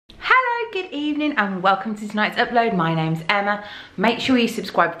good evening and welcome to tonight's upload. My name's Emma. Make sure you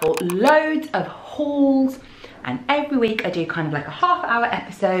subscribe for loads of hauls, and every week I do kind of like a half-hour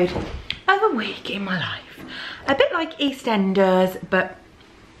episode of a week in my life. A bit like EastEnders, but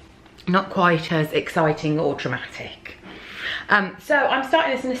not quite as exciting or dramatic. So I'm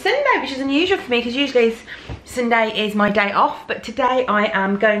starting this on a Sunday, which is unusual for me because usually Sunday is my day off, but today I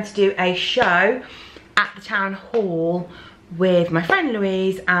am going to do a show at the town hall with my friend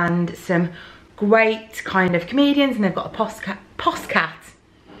Louise and some great kind of comedians, and they've got a podcast.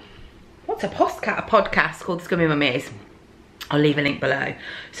 What's a podcast? A podcast called Scummy Mummies. I'll leave a link below.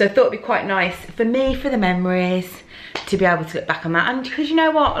 So I thought it'd be quite nice for me, for the memories, to be able to look back on that. And because you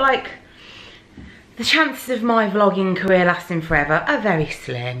know what, like, the chances of my vlogging career lasting forever are very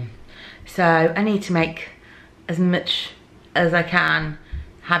slim. So I need to make as much as I can,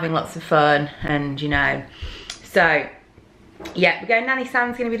 having lots of fun, and you know. So yeah, we're going. Nanny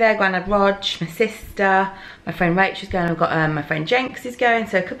San's going to be there, Grandad Rog, my sister, my friend Rachel's going, I've got my friend Jenks is going,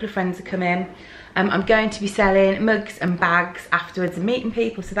 so a couple of friends are coming. I'm going to be selling mugs and bags afterwards and meeting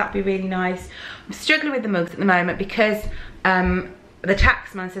people, so that'd be really nice. I'm struggling with the mugs at the moment because the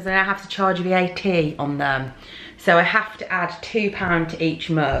tax man says I now have to charge VAT on them, so I have to add £2 to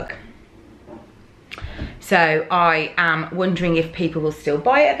each mug. So I am wondering if people will still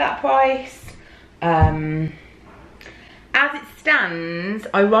buy it at that price. As it stands,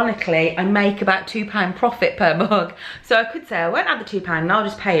 ironically, I make about £2 profit per mug. So I could say I won't add the £2 and I'll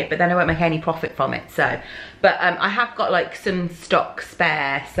just pay it, but then I won't make any profit from it. So, but I have got like some stock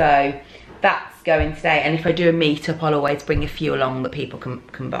spare, so that's going today. And if I do a meetup, I'll always bring a few along that people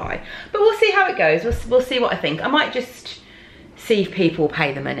can buy. But we'll see how it goes. We'll see what I think. I might just see if people will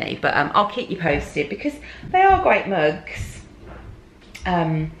pay the money, but I'll keep you posted because they are great mugs.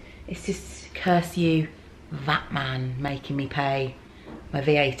 It's just curse you, that man, making me pay my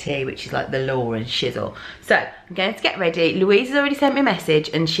VAT, which is like the law and shizzle. So I'm going to get ready. Louise has already sent me a message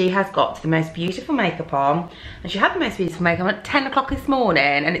and she has got the most beautiful makeup on, and she had the most beautiful makeup on at 10 o'clock this morning,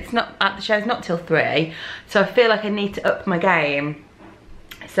 and it's not at the show's not till 3, so I feel like I need to up my game.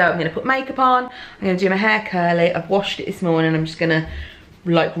 So I'm going to put makeup on, I'm going to do my hair curly. I've washed it this morning. I'm just going to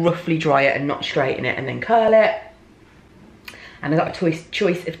like roughly dry it and not straighten it and then curl it. And I got a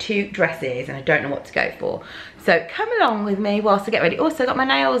choice of 2 dresses and I don't know what to go for. So come along with me whilst I get ready. Also, I got my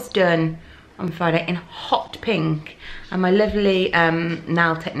nails done on Friday in hot pink, and my lovely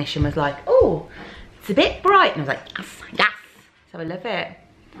nail technician was like, oh, it's a bit bright, and I was like, yes, yes. So I love it.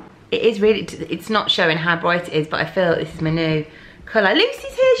 It is really, it's not showing how bright it is, but I feel this is my new colour.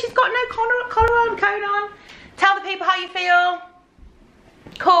 Lucy's here, she's got no collar on, cone on. Tell the people how you feel.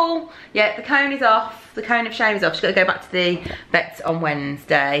 Cool. Yeah, the cone is off. The cone of shame is off. She's got to go back to the vets on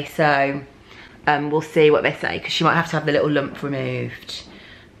Wednesday, so we'll see what they say, because she might have to have the little lump removed.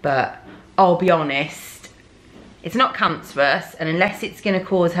 But I'll be honest, it's not cancerous, and unless it's going to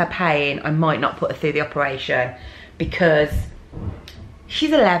cause her pain, I might not put her through the operation, because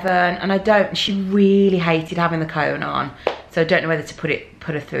she's 11 and she really hated having the cone on, so I don't know whether to put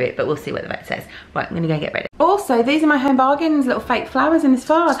her through it, but we'll see what the vet says. Right, I'm gonna go get ready. Also, these are my home bargains, little fake flowers in this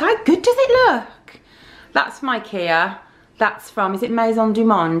vase. How good does it look? That's from IKEA. That's from, is it Maison du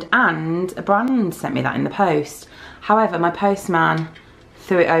Monde? And a brand sent me that in the post. However, my postman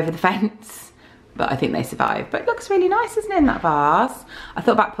threw it over the fence, but I think they survived. But it looks really nice, isn't it, in that vase? I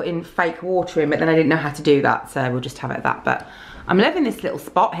thought about putting fake water in, but then I didn't know how to do that, so we'll just have it at that. But I'm loving this little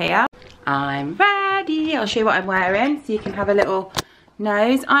spot here. I'm ready. I'll show you what I'm wearing so you can have a little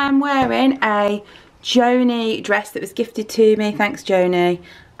nose. I am wearing a Joni dress that was gifted to me. Thanks, Joni.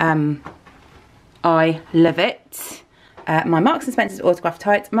 I love it. My Marks & Spencer's autograph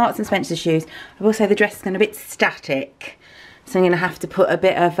tights, Marks & Spencer's shoes. I will say the dress is going a bit static, so I'm going to have to put a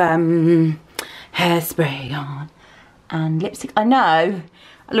bit of hairspray on and lipstick. I know.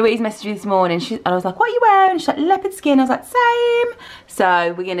 Louise messaged me this morning, I was like, what are you wearing? She's like, leopard skin. I was like, same.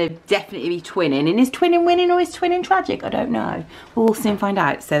 So we're gonna definitely be twinning. And is twinning winning or is twinning tragic? I don't know. We'll soon find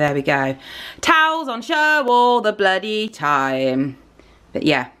out. So there we go. Towels on show all the bloody time. But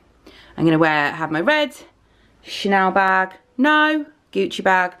yeah, I'm gonna have my red Chanel bag, no, Gucci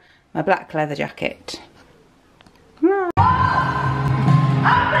bag, my black leather jacket.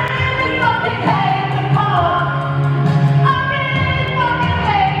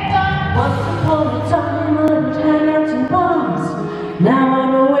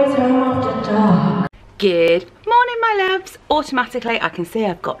 Good morning, my loves. automatically I can see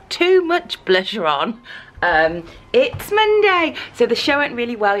I've got too much blusher on. It's Monday, so the show went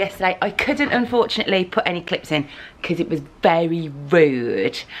really well yesterday. I couldn't unfortunately put any clips in because it was very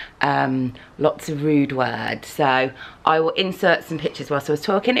rude, lots of rude words, so I will insert some pictures whilst I was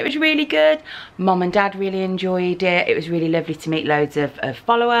talking. It was really good. Mum and Dad really enjoyed it. It was really lovely to meet loads of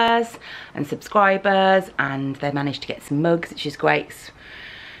followers and subscribers, and they managed to get some mugs, which is great.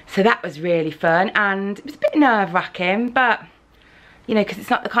 So that was really fun, and it was a bit nerve-wracking, but you know, because it's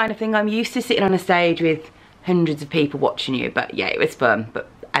not the kind of thing I'm used to, sitting on a stage with hundreds of people watching you. But yeah, it was fun. But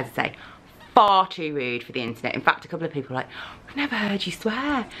as I say, far too rude for the internet. In fact, a couple of people were like, "I've never heard you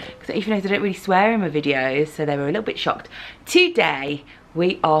swear," because even though I don't really swear in my videos, so they were a little bit shocked. Today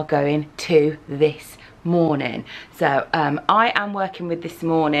we are going to This Morning. So I am working with This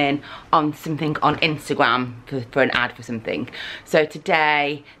Morning on something on Instagram for an ad for something. So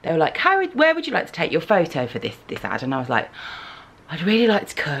today they were like, where would you like to take your photo for this ad? And I was like, I'd really like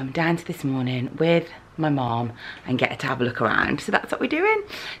to come down to This Morning with my mom and get her to have a look around. So that's what we're doing.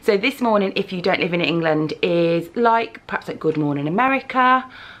 So This Morning, if you don't live in England, is like perhaps like Good Morning America.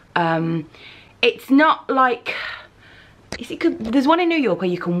 It's not like, there's one in New York where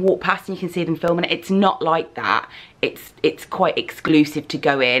you can walk past and you can see them filming it. It's not like that. It's quite exclusive to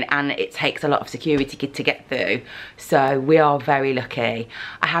go in, and it takes a lot of security to get through. So we are very lucky.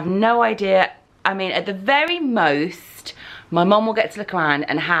 I have no idea. I mean, at the very most, my mum will get to look around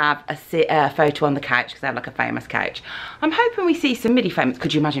and have a photo on the couch because they have like a famous couch. I'm hoping we see some MIDI famous.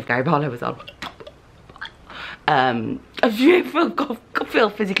 Could you imagine if Gary Barlow was on? I feel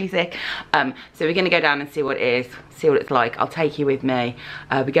physically sick. So we're going to go down and see what it is, see what it's like. I'll take you with me.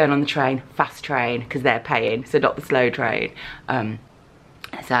 We're going on the train, fast train, because they're paying, so not the slow train.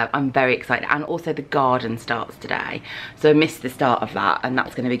 So I'm very excited, and also the garden starts today, so I missed the start of that, and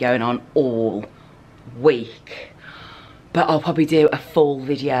that's going to be going on all week. But I'll probably do a full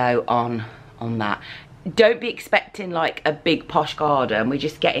video on that. Don't be expecting like a big posh garden. We're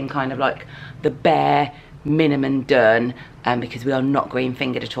just getting kind of like the bare minimum done, because we are not green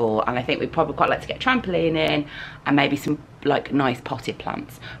fingered at all, and I think we'd probably quite like to get a trampoline in and maybe some like nice potted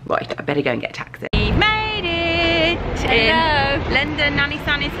plants. Right, I better go and get a taxi. We've made it. Hello. In London. Nanny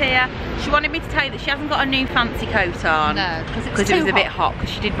San is here. She wanted me to tell you that she hasn't got a new fancy coat on. No, because it was a bit hot, because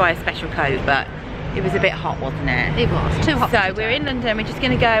she did buy a special coat, but it was a bit hot, wasn't it? It was, too hot. So we're in London, we're just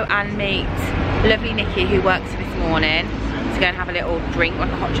going to go and meet lovely Nikki, who works for This Morning, to go and have a little drink,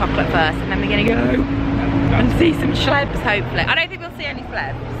 like a hot chocolate first, and then we're going to go and see some celebs, hopefully. I don't think we'll see any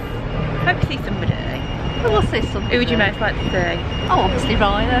celebs. Hope to see somebody. We'll see somebody. Who would you most like to see? Oh, obviously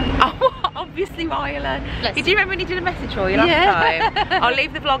Ryla. Oh, obviously Ryla. Do you remember when you did a message for you last time? I'll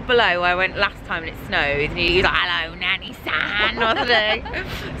leave the vlog below where I went last time and it snowed, and you like, hello Nanny San, wasn't it?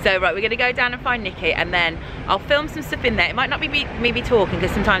 So right, we're going to go down and find Nikki, and then I'll film some stuff in there. It might not be me talking,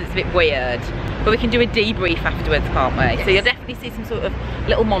 because sometimes it's a bit weird, but we can do a debrief afterwards, can't we? Yes. So you'll definitely see some sort of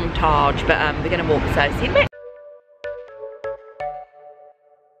little montage, but we're going to walk, so see you in a bit.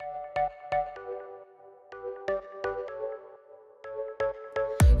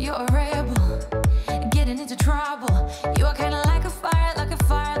 You're a rebel, getting into trouble. You are kind of like a fire, like a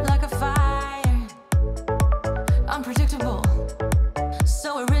fire, like a fire. Unpredictable,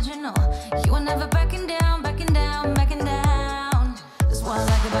 so original. You are never backing down, backing down, backing down. That's what I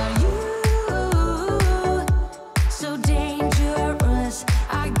like about you. So dangerous,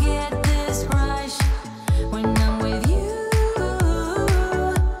 I get this rush when I'm with you.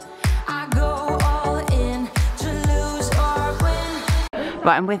 I go all in to lose or win.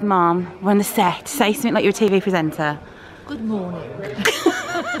 Right, I'm with Mum. We're on the set. Say something like you're a TV presenter. Good morning.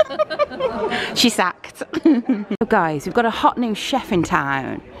 She's sacked. Guys, we've got a hot new chef in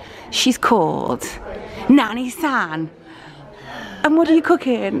town. She's called Nanny San. And what are you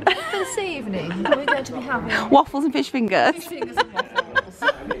cooking? For this evening, we're going to be having waffles and fish fingers. fish fingers and waffles.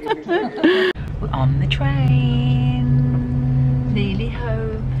 We're on the train. Nearly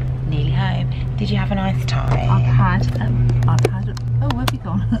home. Nearly home. Did you have a nice time? I've had oh, where have you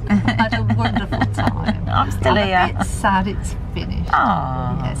gone? I've had a wonderful time. I'm still here. I'm a bit sad it's finished.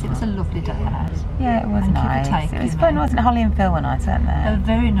 Oh. Yes, it was a lovely day out. Yeah, it was nice. It was fun, wasn't it? Holly and Phil were nice, weren't they? They were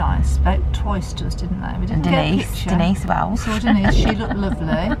very nice. About twice to us, didn't they? We didn't get a picture. Denise Wells. We saw Denise, she looked lovely.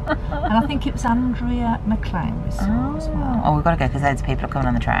 And I think it was Andrea McLean we saw as well. Oh, we've got to go because loads of people are coming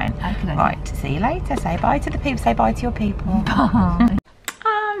on the train. Okay. Right, see you later. Say bye to the people. Say bye to your people. Bye.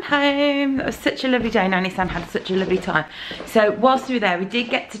 I'm home. That was such a lovely day. Nanny San had such a lovely time. So whilst we were there, we did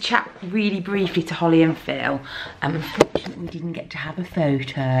get to chat really briefly to Holly and Phil. Unfortunately, we didn't get to have a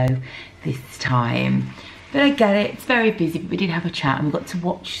photo this time. But I get it, it's very busy, but we did have a chat and we got to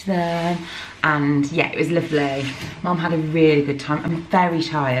watch them. And yeah, it was lovely. Mum had a really good time. I'm very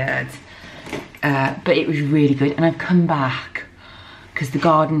tired, but it was really good. And I've come back because the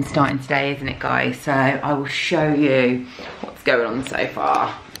garden's starting today, isn't it, guys? So I will show you what's going on so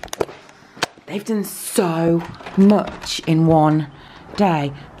far. They've done so much in one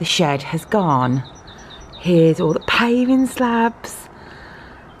day. The shed has gone. Here's all the paving slabs.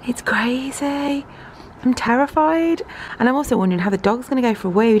 It's crazy. I'm terrified. And I'm also wondering how the dog's gonna go for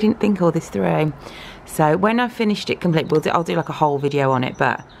a wee. We didn't think all this through. So when I've finished it completely, I'll do like a whole video on it,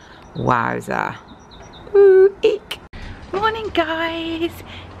 but wowza. Ooh, eek. Morning, guys.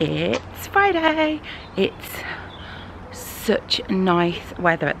 It's Friday. It's such nice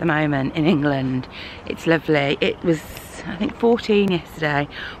weather at the moment in England. It's lovely. It was, I think, 14 yesterday,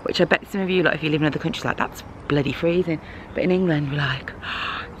 which I bet some of you, like, if you live in other countries, like, that's bloody freezing. But in England, we're like,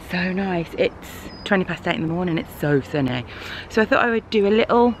 oh, so nice. It's 20 past 8 in the morning. It's so sunny. So I thought I would do a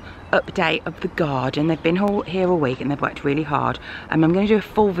little update of the garden. They've been here all week and they've worked really hard. I'm going to do a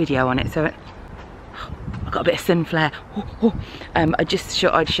full video on it. So I've got a bit of sun flare. I just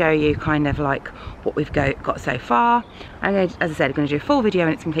thought I'd show you kind of like what we've got so far. As I said, I'm going to do a full video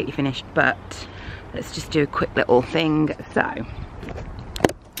and it's completely finished, but let's just do a quick little thing. So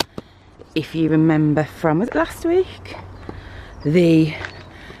if you remember from, was it last week?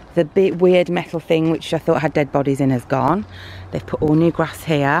 The big weird metal thing which I thought had dead bodies in has gone. They've put all new grass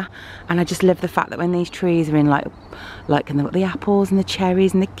here, and I just love the fact that when these trees are in and they've got the apples and the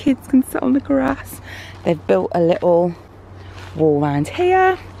cherries and the kids can sit on the grass. They've built a little wall around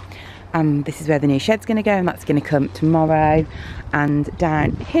here. This is where the new shed's going to go, and that's going to come tomorrow. And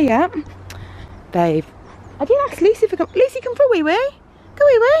down here, I did ask Lucy if Lucy, come for a wee wee. Go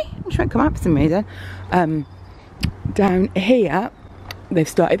wee wee. She won't come out for some reason. Down here, they've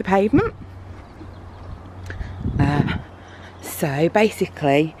started the pavement. So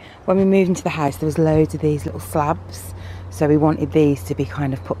basically, when we moved into the house, there was loads of these little slabs. So we wanted these to be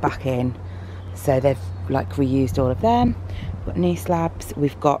kind of put back in. So they've like reused all of them. We've got new slabs.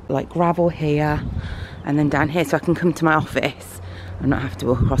 We've got like gravel here, and then down here, so I can come to my office and not have to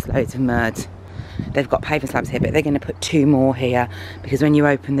walk across loads of mud. They've got paving slabs here, but they're going to put 2 more here because when you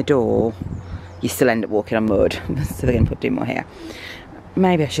open the door, you still end up walking on mud. So they're going to put 2 more here.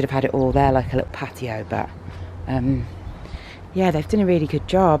 Maybe I should have had it all there, like a little patio, but yeah, they've done a really good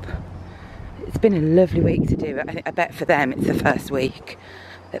job. It's been a lovely week to do it. I bet for them it's the first week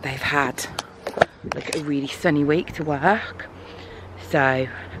that they've had like a really sunny week to work. So I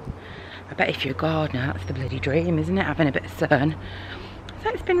bet if you're a gardener, that's the bloody dream, isn't it? Having a bit of sun. So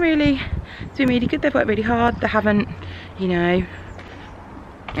it's been really good. They've worked really hard. They haven't, you know,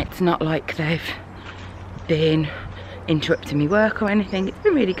 it's not like they've been interrupting me work or anything. It's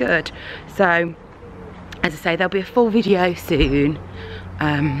been really good. So as I say, there'll be a full video soon.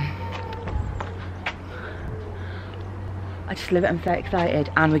 I just love it. I'm so excited.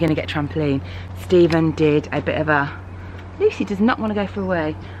 And we're going to get a trampoline. Stephen did a bit of a... Lucy does not want to go for a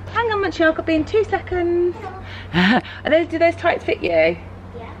wee. Hang on, Munchie, I'll be in 2 seconds. Do those tights fit you? Yeah.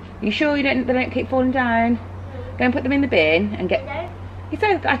 You sure they don't keep falling down? Go and put them in the bin and get... No.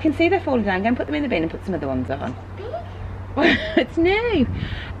 I can see they're falling down. Go and put them in the bin and put some other ones on. It's new.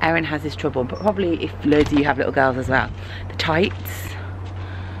 Erin has this trouble, but probably if loads of you have little girls as well, the tights,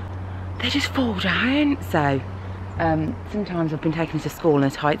 they just fall down. So sometimes I've been taking her to school and the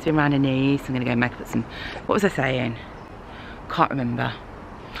tights been around her knees. So I'm going to go make up some, what was I saying? Can't remember.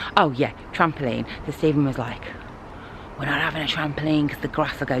 Oh yeah, trampoline. So Stephen was like, we're not having a trampoline because the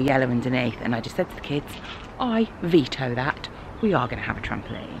grass will go yellow underneath. And I just said to the kids, I veto that. We are going to have a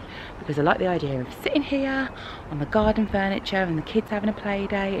trampoline because I like the idea of sitting here on the garden furniture and the kids having a play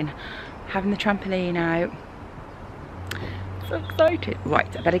day and having the trampoline out. So excited. Right,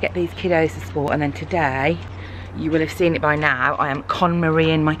 I better get these kiddos to sport, and then today, you will have seen it by now, I am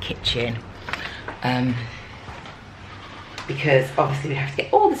KonMari-ing my kitchen. Because obviously we have to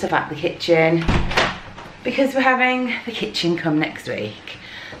get all the stuff out of the kitchen because we're having the kitchen come next week.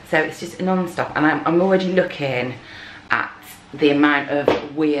 So it's just non-stop, and I'm already looking at the amount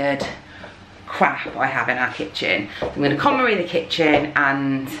of weird crap I have in our kitchen. So I'm going to KonMari the kitchen,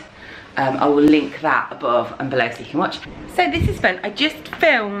 and I will link that above and below so you can watch. So this is fun. I just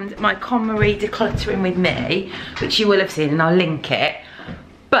filmed my KonMari decluttering with me, which you will have seen, and I'll link it.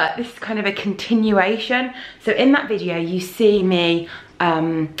 But this is kind of a continuation. So in that video you see me,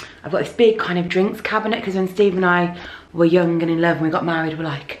 I've got this big kind of drinks cabinet, because when Steve and I were young and in love and we got married, we're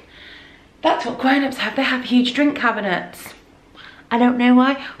like, that's what grown-ups have, they have huge drink cabinets. I don't know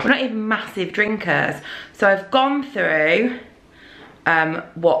why. We're not even massive drinkers. So I've gone through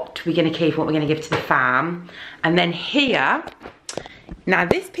what we're going to keep, what we're going to give to the fam. And then here, now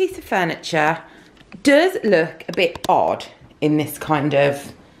this piece of furniture does look a bit odd in this kind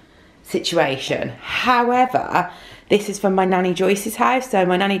of situation. However, this is from my Nanny Joyce's house. So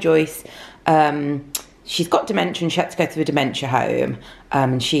my Nanny Joyce, she's got dementia and she had to go to a dementia home.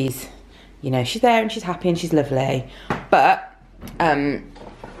 And she's, you know, she's there and she's happy and she's lovely. But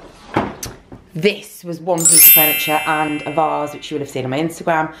this was one piece of furniture and a vase, which you will have seen on my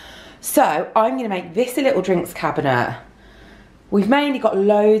Instagram. So I'm going to make this a little drinks cabinet. We've mainly got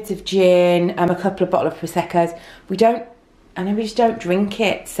loads of gin, a couple of bottles of Prosecco's. We just don't drink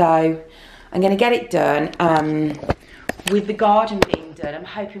it. So I'm going to get it done. With the garden being done, I'm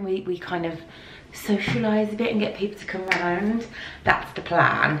hoping we kind of socialise a bit and get people to come round. That's the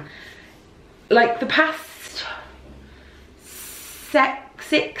plan. Like the past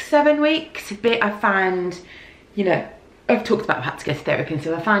 6-7 weeks, I found, you know, I've talked about I've had to go to therapy, and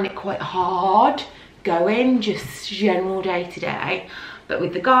so I find it quite hard going just general day to day. But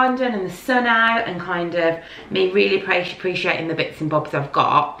with the garden and the sun out and kind of me really appreciating the bits and bobs I've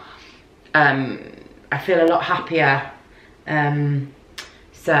got, I feel a lot happier.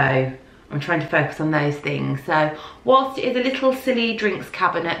 So I'm trying to focus on those things. So whilst it is a little silly drinks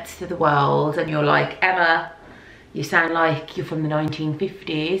cabinet to the world, and you're like, Emma, you sound like you're from the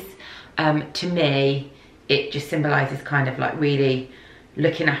 1950s, to me, it just symbolises kind of like really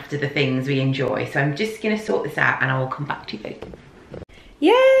looking after the things we enjoy. So I'm just going to sort this out and I will come back to you.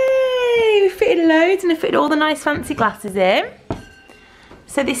 Yay! We fitted loads and I fitted all the nice fancy glasses in.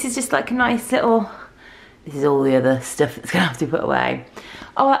 So this is just like a nice little, this is all the other stuff that's going to have to be put away.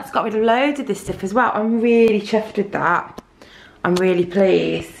 Oh, that's got rid of loads of this stuff as well. I'm really chuffed with that. I'm really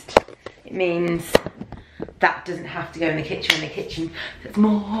pleased. It means that doesn't have to go in the kitchen. There's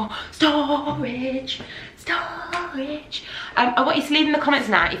more storage. I want you to leave in the comments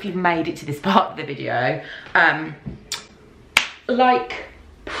now if you've made it to this part of the video. Like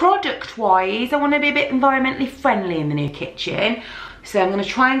product wise, I want to be a bit environmentally friendly in the new kitchen. So I'm going to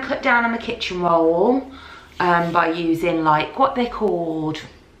try and cut down on the kitchen roll by using like what they're called,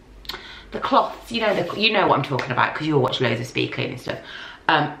 the cloths. You know what I'm talking about because you'll watch loads of speed cleaning stuff.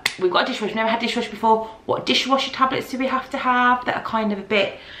 We've got a dishwasher. Never had a dishwasher before. What dishwasher tablets do we have to have that are kind of a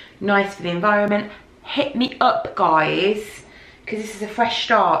bit nice for the environment? Hit me up, guys, because this is a fresh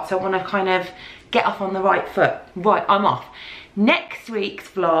start, so I want to kind of get off on the right foot. Right, I'm off. Next week's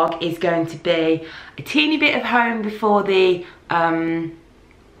vlog is going to be a teeny bit of home before the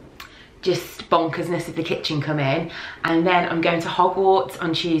just bonkersness of the kitchen come in, and then I'm going to Hogwarts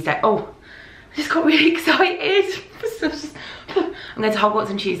on Tuesday. Oh, I just got really excited. I'm going to Hogwarts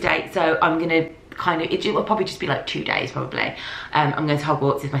on Tuesday, so I'm going to kind of, it will probably just be like 2 days probably. I'm going to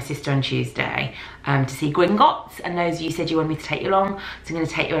Hogwarts with my sister on Tuesday to see Gringotts, and those of you said you wanted me to take you along, so I'm going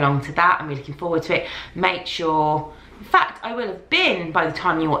to take you along to that. I'm really looking forward to it. Make sure, in fact, I will have been by the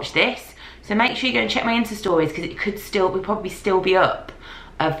time you watch this, so make sure you go and check my Insta stories, because it could still, will probably still be up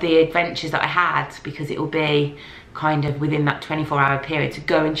of the adventures that I had, because it will be kind of within that 24-hour period, so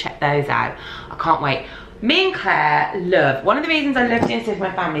go and check those out. I can't wait. Me and Claire love, one of the reasons I love doing this with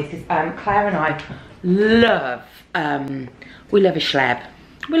my family is because Claire and I love, we love a schleb.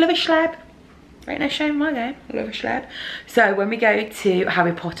 We love a schleb. Ain't no shame in my game. I love a schleb. So when we go to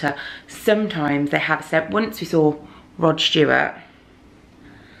Harry Potter, sometimes they have a set. Once we saw Rod Stewart,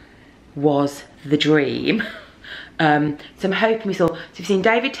 was the dream. So I'm hoping we saw, so we've seen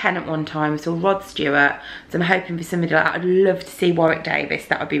David Tennant one time, we saw Rod Stewart, so I'm hoping for somebody like that. I'd love to see Warwick Davis,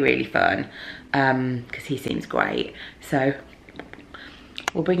 that would be really fun, because he seems great. So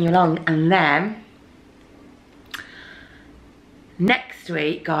we'll bring you along. And then next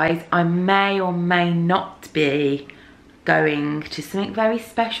week, guys, I may or may not be going to something very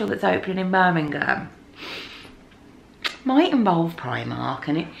special that's opening in Birmingham. Might involve Primark,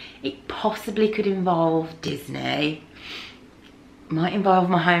 and it possibly could involve Disney, might involve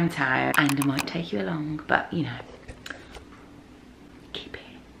my hometown, and I might take you along, but you know, keep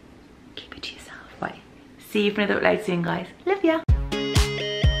it to yourself. Right, see you for another upload soon, guys. Love ya.